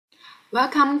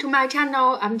Welcome to my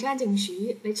channel. I'm Jianjing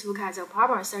Xu. Let's look at the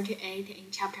problem 38 in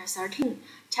chapter 13.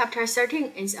 Chapter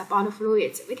 13 is about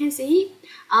fluids. We can see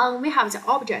we have the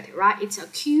object, right? It's a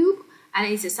cube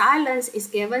and its size length is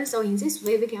given. So in this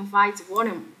way, we can find the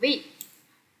volume V.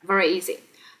 Very easy.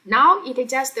 Now it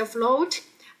just float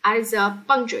at the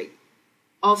boundary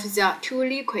of the two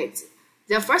liquids.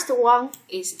 The first one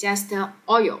is just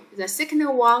oil. The second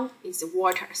one is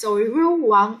water. So rho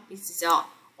 1 is the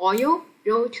oil.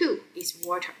 Rho 2 is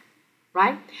water,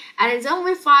 right? And then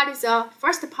we find the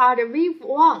first part,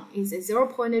 V1 is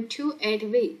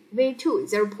 0.28 V, V2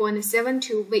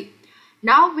 0.72 V.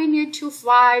 Now we need to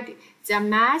find the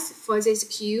mass for this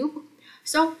cube.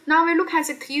 So now we look at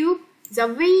the cube, the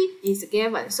V is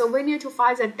given. So we need to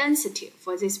find the density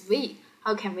for this V.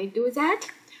 How can we do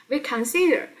that? We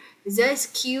consider this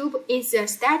cube is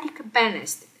static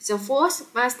balanced. The force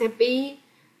must be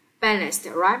balanced,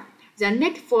 right? The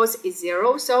net force is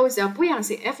 0, so the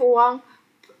buoyancy F1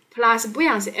 plus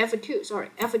buoyancy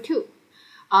F2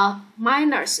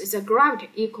 minus the gravity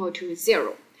equal to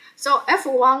 0. So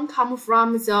F1 comes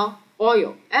from the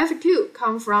oil, F2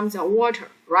 comes from the water,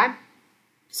 right?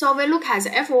 So we look at the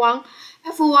F1.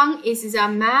 F1 is the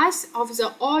mass of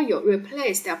the oil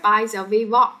replaced by the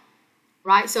V1,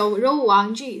 right? So rho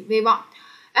 1g V1.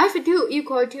 F2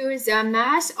 equal to the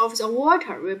mass of the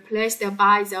water replaced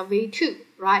by the V2,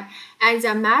 right? And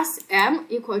the mass M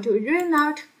equal to rho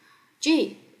naught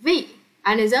G V.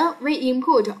 And then we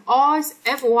input all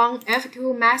F1,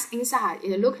 F2 mass inside.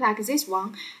 It looks like this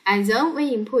one. And then we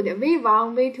input V1,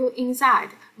 V2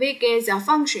 inside. We get the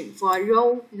function for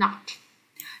rho naught,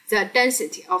 the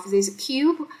density of this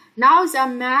cube. Now the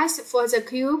mass for the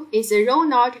cube is rho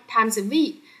naught times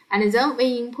V. And then we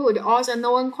input all the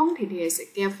known quantities,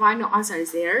 get final answer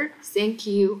there. Thank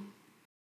you.